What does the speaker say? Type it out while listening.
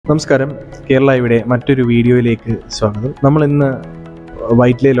നമസ്കാരം, കേരള ഇവിടെ മറ്റൊരു വീഡിയോയിലേക്ക് സ്വാഗതം. നമ്മൾ ഇന്ന്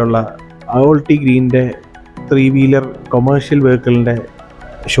വൈറ്റ്ലയിലുള്ള ആൾട്ടിഗ്രീൻ്റെ 3 വീലർ കൊമേഴ്ഷ്യൽ വെഹിക്കിളിൻ്റെ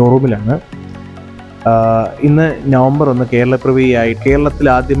ഷോറൂമിലാണ്. ഇന്ന് നവംബർ 1 കേരളപ്പിറവിയായി കേരളത്തിൽ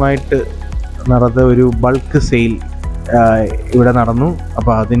ആദ്യമായിട്ട് നടന്ന ഒരു ബൾക്ക് സെയിൽ ഇവിടെ നടന്നു.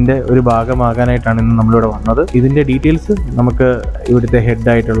 അപ്പോൾ അതിൻ്റെ ഒരു ഭാഗമാകാനായിട്ടാണ് ഇന്ന് നമ്മളിവിടെ വന്നത്. ഇതിൻ്റെ ഡീറ്റെയിൽസ് നമുക്ക് ഇവിടുത്തെ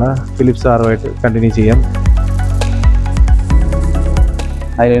ഹെഡായിട്ടുള്ള ഫിലിപ്പ് സാറുമായിട്ട് കണ്ടിന്യൂ ചെയ്യാം.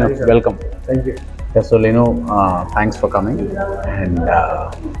 Hi Lino, welcome. Thank you. Yeah, so Lino, thanks for coming, and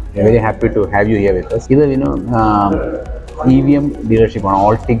we're very happy to have you here with us. This is EVM dealership on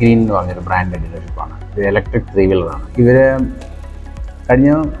Altigreen brand dealership on electric 3 wheeler. ഇവര്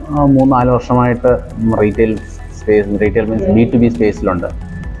കഴിഞ്ഞ 3-4 വർഷമായിട്ട് retail means B2B സ്പേസിലുണ്ട്.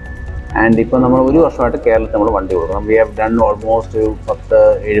 And ഇപ്പോൾ നമ്മൾ ഒരു വർഷമായിട്ട് കേരളത്തിൽ നമ്മൾ വണ്ടി കൊടുക്കണം. വി ഹാവ് ഡൺ ഓൾമോസ്റ്റ്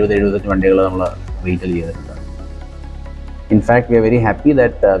 70-75 വണ്ടികൾ നമ്മൾ റീറ്റെയിൽ ചെയ്തിട്ടുണ്ട്. In fact, we are very happy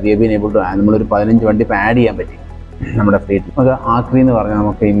that we have been able to നമ്മളൊരു 15 വണ്ടി ഇപ്പോൾ ആഡ് ചെയ്യാൻ പറ്റി നമ്മുടെ ഫ്ലീറ്റിൽ. നമുക്ക് ആക്രി എന്ന് പറഞ്ഞാൽ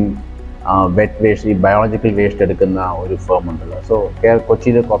നമുക്ക് ഈ വെറ്റ് വേസ്റ്റ്, ഈ ബയോളജിക്കൽ വേസ്റ്റ് എടുക്കുന്ന ഒരു ഫേം ഉണ്ടല്ലോ. സോ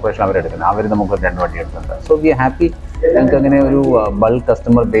കൊച്ചിയിൽ കോർപ്പറേഷൻ അവരെടുക്കുന്നത്, അവർ നമുക്ക് 2 വണ്ടി എടുക്കുന്നുണ്ട്. So we are happy. ഞങ്ങൾക്ക് അങ്ങനെ ഒരു bulk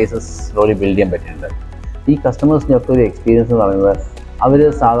customer bases slowly build ചെയ്യാൻ പറ്റിയിട്ടുണ്ട്. ഈ കസ്റ്റമേഴ്സിനൊക്കെ ഒരു എക്സ്പീരിയൻസ് എന്ന് പറയുന്നത്, അവർ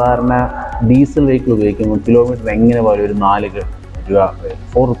സാധാരണ ഡീസൽ വെഹിക്കിൾ ഉപയോഗിക്കുമ്പോൾ കിലോമീറ്റർ എങ്ങനെ പോലും ഒരു 4 രൂപ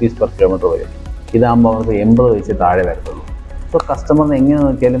 4 rupees per kilometer വരും. ഇതാകുമ്പോൾ അവർക്ക് 80 വെച്ച് താഴെ വരത്തുള്ളൂ. സോ കസ്റ്റമറിന് എങ്ങനെ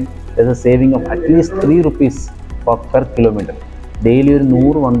നോക്കിയാലും A saving of at least 3 rupees per kilometer. Daily ഒരു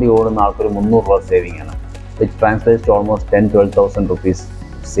 100 വണ്ടി ഓടുന്ന ആൾക്കൊരു 300 രൂപ സേവിങ് ആണ്, which translates two almost 10,000-12,000 rupees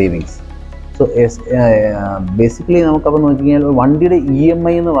savings. So basically നമുക്കപ്പോൾ നോക്കിക്കഴിഞ്ഞാൽ വണ്ടിയുടെ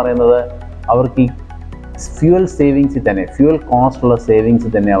EMI എന്ന് പറയുന്നത് അവർക്ക് ഈ ഫ്യൂവൽ സേവിങ്സിൽ തന്നെ, ഫ്യൂവൽ കോസ്റ്റുള്ള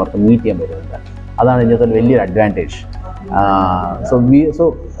സേവിങ്സിൽ തന്നെ അവർക്ക് മീറ്റ് ചെയ്യാൻ പറ്റുന്നുണ്ട്. അതാണ് ഇതിനകത്ത് വലിയൊരു advantage. So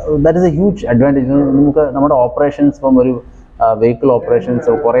that is A huge advantage. നമുക്ക് നമ്മുടെ ഓപ്പറേഷൻസ്, ഇപ്പം ഒരു വെഹിക്കിൾ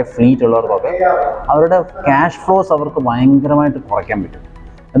ഓപ്പറേഷൻസ് കുറേ ഫ്ലീറ്റ് ഉള്ളവർക്കൊക്കെ അവരുടെ ക്യാഷ് ഫ്ലോസ് അവർക്ക് ഭയങ്കരമായിട്ട് കുറയ്ക്കാൻ പറ്റും.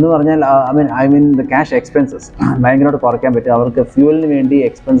 എന്ന് പറഞ്ഞാൽ I mean the cash expenses ഭയങ്കരമായിട്ട് കുറയ്ക്കാൻ പറ്റും. അവർക്ക് ഫ്യൂവലിന് വേണ്ടി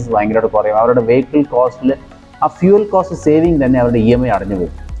എക്സ്പെൻസസ് ഭയങ്കരമായിട്ട് കുറയും. അവരുടെ വെഹിക്കിൾ കോസ്റ്റിൽ ആ ഫ്യൂവൽ കോസ്റ്റ് സേവിങ് തന്നെ അവരുടെ EMI അടഞ്ഞു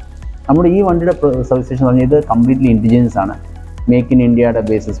പോകും. നമ്മുടെ ഈ വണ്ടിയുടെ സവിശേഷത പറഞ്ഞാൽ ഇത് കംപ്ലീറ്റ്ലി ഇൻഡിജിനസ് ആണ്. മേക്ക് ഇൻ ഇന്ത്യയുടെ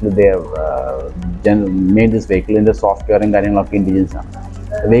ബേസിസിൽ മെയ്ഡ് ദിസ് വെഹിക്കിൾ. ഇതിൻ്റെ സോഫ്റ്റ്വെയറും കാര്യങ്ങളൊക്കെ ഇൻഡിജിനസ് ആണ്.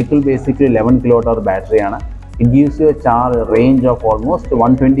 വെഹിക്കിൾ ബേസിക്കലി 11 kWh ബാറ്ററിയാണ്. It gives you A range of almost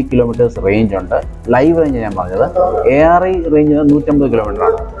 120 kilometers range ഉണ്ട്. ലൈവ് റേഞ്ച് ഞാൻ പറഞ്ഞത്. ARI റേഞ്ച് 150 kilometer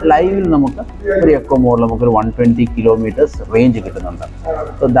ആണ്. ലൈവിൽ നമുക്ക് ഒരു എക്കോ മോഡിൽ നമുക്കൊരു 120 kilometers റേഞ്ച് കിട്ടുന്നുണ്ട്.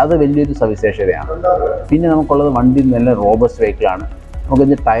 സോ അത് വലിയൊരു സവിശേഷതയാണ്. പിന്നെ നമുക്കുള്ളത് വണ്ടി നല്ല റോബസ്റ്റ് വെഹിക്കിളാണ്.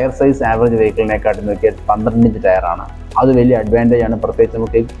 നമുക്ക് ടയർ സൈസ് ആവറേജ് വെഹിക്കിളിനെക്കാട്ടി നോക്കിയാൽ 12 inch ടയറാണ്. അത് വലിയ അഡ്വാൻറ്റേജ് ആണ്. പ്രത്യേകിച്ച്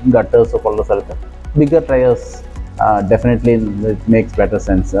നമുക്ക് ഗട്ടേഴ്സ് ഒക്കെ ഉള്ള സ്ഥലത്ത് bigger tyres definitely makes better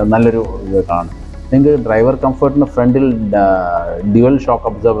sense. നല്ലൊരു ഇതാണ്. നിങ്ങൾക്ക് ഡ്രൈവർ കംഫർട്ടിന് ഫ്രണ്ടിൽ ഡ്യുവൽ ഷോക്ക്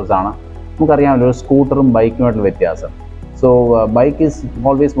ഒബ്സർവേഴ്സ് ആണ്. നമുക്കറിയാമല്ലോ ഒരു സ്കൂട്ടറും ബൈക്കുമായിട്ടുള്ള വ്യത്യാസം. So bike is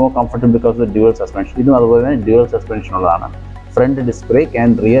always more comfortable because of dual suspension. ഇതും അതുപോലെ തന്നെ ഡ്യുവൽ സസ്പെൻഷൻ ഉള്ളതാണ്. Front disc brake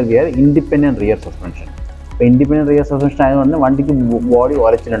and rear wear independent rear suspension. അപ്പോൾ ഇൻഡിപെൻഡൻറ്റ് റിയർ സസ്പെൻഷൻ ആയതുകൊണ്ട് വണ്ടിക്ക് ബോഡി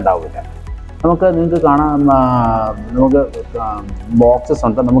ഉരച്ചിലുണ്ടാവില്ല. നമുക്ക് നിങ്ങൾക്ക് കാണാം, നമുക്ക് ബോക്സസ്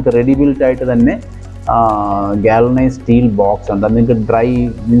ഉണ്ട്. നമുക്ക് റെഡി ബിൽറ്റ് ആയിട്ട് തന്നെ ഗാലനൈസ് സ്റ്റീൽ ബോക്സ് ഉണ്ട്. നിങ്ങൾക്ക് ഡ്രൈ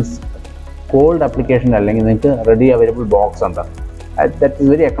മീൻസ് കോൾഡ് ആപ്ലിക്കേഷൻ അല്ലെങ്കിൽ നിങ്ങൾക്ക് റെഡി അവൈലബിൾ ബോക്സ് ഉണ്ട്. That is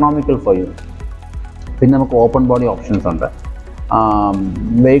very economical for you. പിന്നെ നമുക്ക് ഓപ്പൺ ബോഡി ഓപ്ഷൻസ് ഉണ്ട്.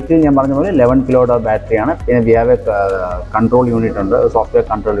 വെഹിക്കിൾ ഞാൻ പറഞ്ഞ പോലെ 11 kWh ബാറ്ററിയാണ്. പിന്നെ we have A control unit ഉണ്ട്, software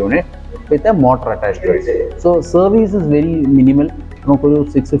control unit with a motor attached to it. So service is very minimal. നമുക്കൊരു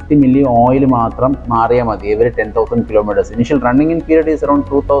 650 ml ഓയിൽ മാത്രം മാറിയാൽ മതി every 10,000 kilometers. Initial running in period is around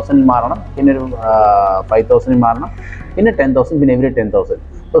 2,000 മാറണം, പിന്നെ ഒരു 5,000 മാറണം, പിന്നെ 10,000, പിന്നെ എവരി 10,000.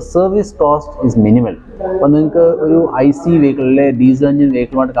 അപ്പോൾ സർവീസ് കോസ്റ്റ് ഈസ് മിനിമൽ. അപ്പോൾ നിങ്ങൾക്ക് ഒരു IC വെഹിക്കിളിലെ ഡീസൽ എഞ്ചിൻ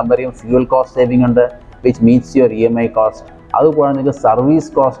വെഹിക്കിളുമായിട്ട് കമ്പയർ ചെയ്യുമ്പോൾ ഫ്യൂവൽ കോസ്റ്റ് സേവിംഗ് ഉണ്ട്, which meats your EMI cost. അതുകൂടാതെ നിങ്ങൾക്ക് സർവീസ്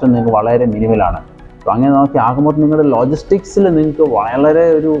കോസ്റ്റ് നിങ്ങൾക്ക് വളരെ മിനിമലാണ്. അപ്പോൾ അങ്ങനെ നോക്കി ആകുമ്പോൾ നിങ്ങളുടെ ലോജിസ്റ്റിക്സിൽ നിങ്ങൾക്ക് വളരെ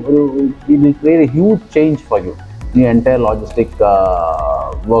ഒരു create A huge change for you in your entire logistic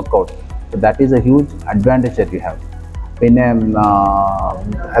workout. So that is a huge advantage that you have. പിന്നെ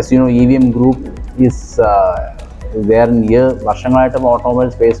as you know, EVM group is there in വർഷങ്ങളായിട്ട് ഓട്ടോമൊബൈൽ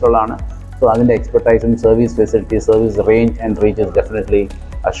സ്പേസിലുള്ളതാണ്. സോ അതിൻ്റെ എക്സ്പെർട്ടൈസും service facility, service range and reach is definitely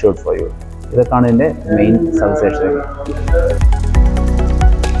assured for you. ഇതൊക്കെയാണ് ഇതിൻ്റെ main സവിശേഷതകൾ.